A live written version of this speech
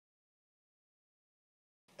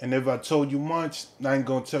And if I told you once, I ain't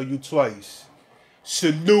gonna tell you twice.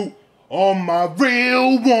 Salute all my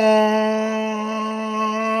real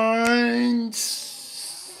ones.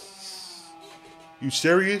 You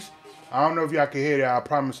serious? I don't know if y'all can hear that. I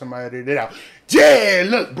promise I'm gonna edit it out. Yeah,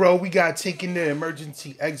 look, bro, we got taking the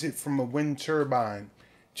emergency exit from a wind turbine.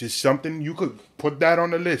 Just something you could put that on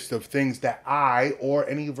the list of things that I or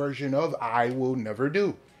any version of I will never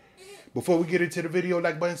do. Before we get into the video,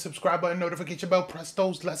 like button, subscribe button, notification bell, press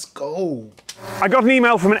those, let's go. I got an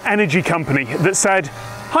email from an energy company that said,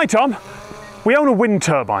 "Hi Tom, we own a wind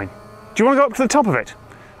turbine. Do you want to go up to the top of it?"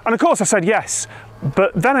 And of course I said yes,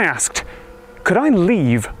 but then I asked, could I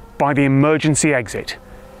leave by the emergency exit?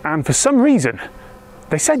 And for some reason,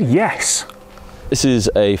 they said yes. This is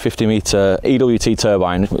a 50-metre EWT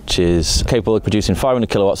turbine, which is capable of producing 500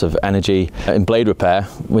 kilowatts of energy. In blade repair,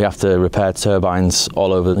 we have to repair turbines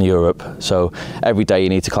all over Europe. So every day you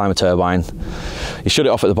need to climb a turbine. You shut it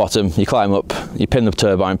off at the bottom, you climb up, you pin the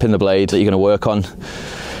turbine, pin the blade that you're going to work on.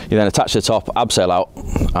 You then attach the top, abseil out,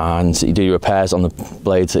 and you do your repairs on the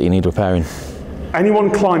blades that you need repairing.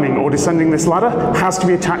 Anyone climbing or descending this ladder has to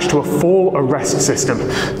be attached to a fall arrest system.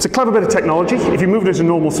 It's a clever bit of technology. If you move it at a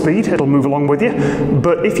normal speed, it'll move along with you.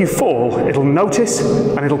 But if you fall, it'll notice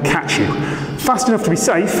and it'll catch you. Fast enough to be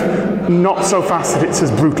safe, not so fast that it's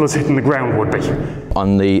as brutal as hitting the ground would be.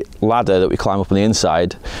 On the ladder that we climb up on the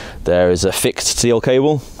inside, there is a fixed steel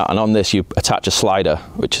cable, and on this you attach a slider,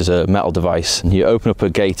 which is a metal device. And you open up a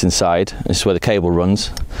gate inside, and this is where the cable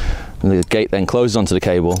runs. And the gate then closes onto the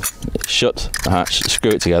cable, shut the hatch, screw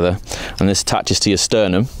it together, and this attaches to your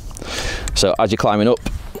sternum. So as you're climbing up,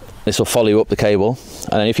 this will follow you up the cable,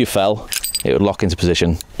 and then if you fell, it would lock into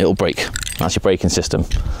position, it'll brake. That's your braking system.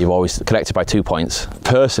 You've always connected by 2 points.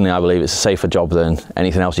 Personally, I believe it's a safer job than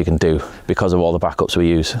anything else you can do because of all the backups we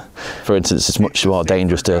use. For instance, it's much more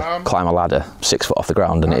dangerous to climb a ladder 6 foot off the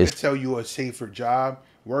ground than it is. I can tell you a safer job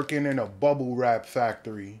working in a bubble wrap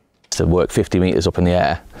factory. To work 50 metres up in the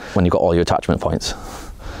air when you've got all your attachment points,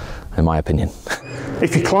 in my opinion.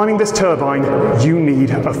 If you're climbing this turbine, you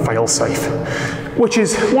need a fail-safe, which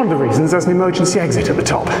is one of the reasons there's an emergency exit at the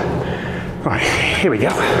top. Right, here we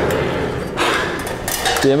go.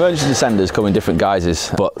 The emergency descenders come in different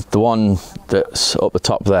guises, but the one that's up the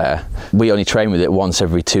top there, we only train with it once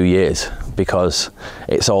every 2 years because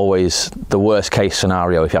it's always the worst case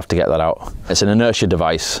scenario if you have to get that out. It's an inertia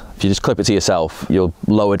device. If you just clip it to yourself, you'll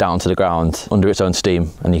lower down to the ground under its own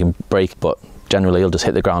steam and you can brake, but generally you'll just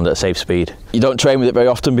hit the ground at a safe speed. You don't train with it very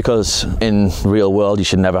often because in the real world you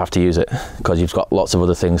should never have to use it because you've got lots of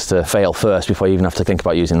other things to fail first before you even have to think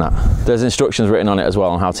about using that. There's instructions written on it as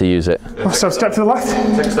well on how to use it. So step to the left.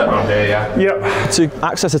 Take a step around here, yeah. Yep. To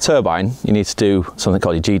access a turbine, you need to do something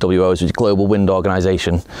called your GWOs, which is Global Wind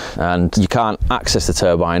Organisation, and you can't access the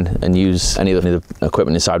turbine and use any of the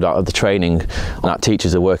equipment inside without the training. And that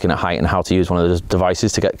teaches the working at height and how to use one of those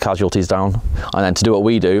devices to get casualties down. And then to do what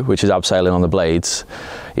we do, which is abseiling on the blades,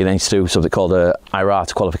 you then need to do something called a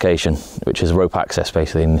IRAT qualification, which is rope access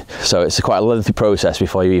basically. So it's quite a lengthy process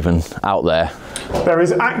before you're even out there. There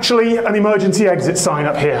is actually an emergency exit sign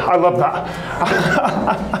up here. I love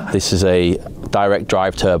that. This is a direct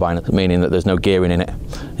drive turbine, meaning that there's no gearing in it.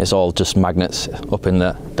 It's all just magnets up in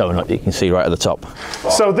the donut you can see right at the top.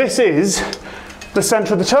 So this is the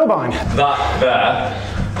centre of the turbine. That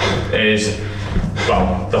there is,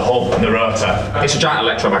 well, the hub and the rotor. It's a giant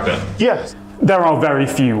electromagnet. Yes. There are very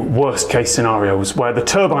few worst case scenarios where the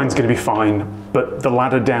turbine's going to be fine, but the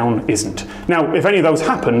ladder down isn't. Now, if any of those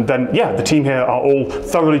happen, then yeah, the team here are all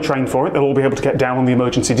thoroughly trained for it. They'll all be able to get down on the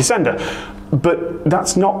emergency descender. But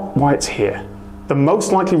that's not why it's here. The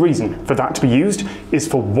most likely reason for that to be used is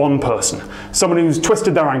for one person. Someone who's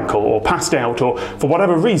twisted their ankle or passed out or for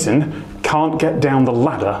whatever reason can't get down the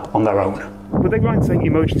ladder on their own. Were they right saying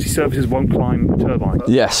emergency services won't climb turbines?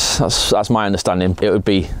 Yes, that's my understanding. It would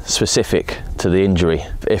be specific to the injury.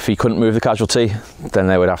 If you couldn't move the casualty, then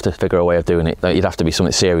they would have to figure a way of doing it. You'd have to be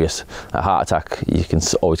something serious. A heart attack, you can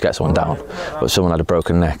always get someone down. But if someone had a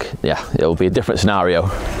broken neck, yeah, it will be a different scenario.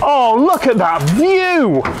 Oh, look at that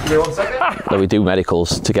view! So we do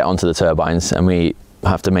medicals to get onto the turbines, and we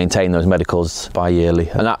have to maintain those medicals bi-yearly,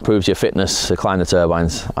 and that proves your fitness to climb the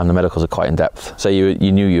turbines, and the medicals are quite in depth. So you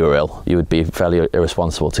knew you were ill, you would be fairly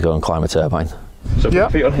irresponsible to go and climb a turbine. So put your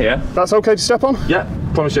feet on here. That's okay to step on? Yeah,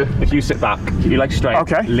 promise you. If you sit back, keep your legs straight,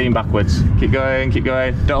 okay. Lean backwards. Keep going,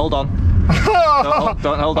 don't hold on.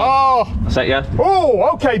 don't hold on. Oh. That's it, yeah?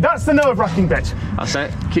 Oh, okay, that's the nerve-wracking bit. That's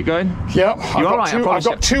it, keep going. Yeah, I've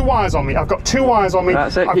got two wires on me. I've got two wires on me.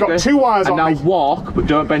 That's it, I've got going. two wires and on me. now walk, but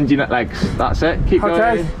don't bend your legs. That's it, keep going.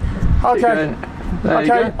 Okay. Keep going. There you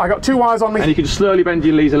go. I got 2 wires on me. And you can slowly bend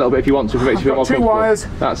your knees a little bit if you want to, if it makes you feel more Two comfortable. wires.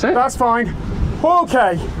 That's it. That's fine.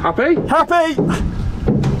 Okay. Happy? Happy.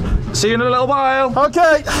 See you in a little while.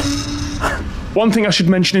 Okay. One thing I should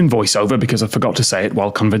mention in voiceover, because I forgot to say it while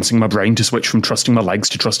convincing my brain to switch from trusting my legs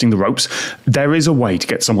to trusting the ropes, there is a way to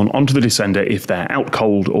get someone onto the descender if they're out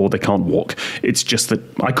cold or they can't walk. It's just that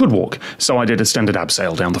I could walk, so I did a standard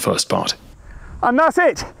abseil down the first part. And that's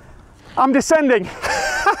it. I'm descending.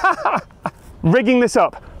 Rigging this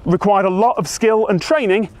up required a lot of skill and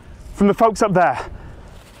training from the folks up there.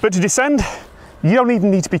 But to descend, you don't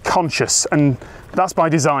even need to be conscious, and that's by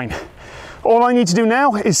design. All I need to do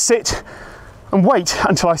now is sit and wait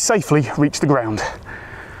until I safely reach the ground.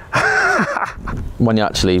 When you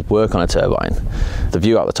actually work on a turbine, the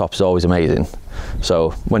view out the top is always amazing.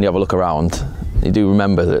 So when you have a look around, you do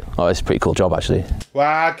remember that, oh, it's a pretty cool job actually. Well,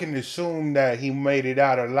 I can assume that he made it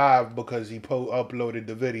out alive because he uploaded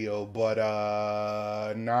the video, but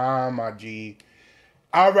nah, my G.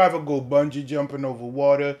 I'd rather go bungee jumping over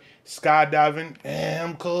water, skydiving.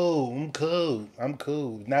 I'm cool.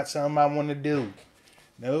 Not something I want to do.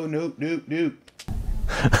 No.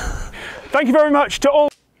 Thank you very much to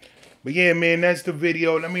all. But yeah, man, that's the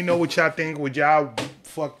video. Let me know what y'all think. Would y'all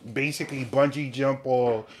basically bungee jump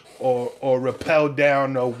or rappel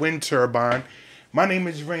down a wind turbine? My name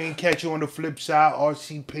is Rain. Catch you on the flip side.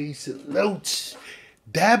 RCP salutes.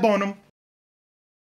 Dab on them.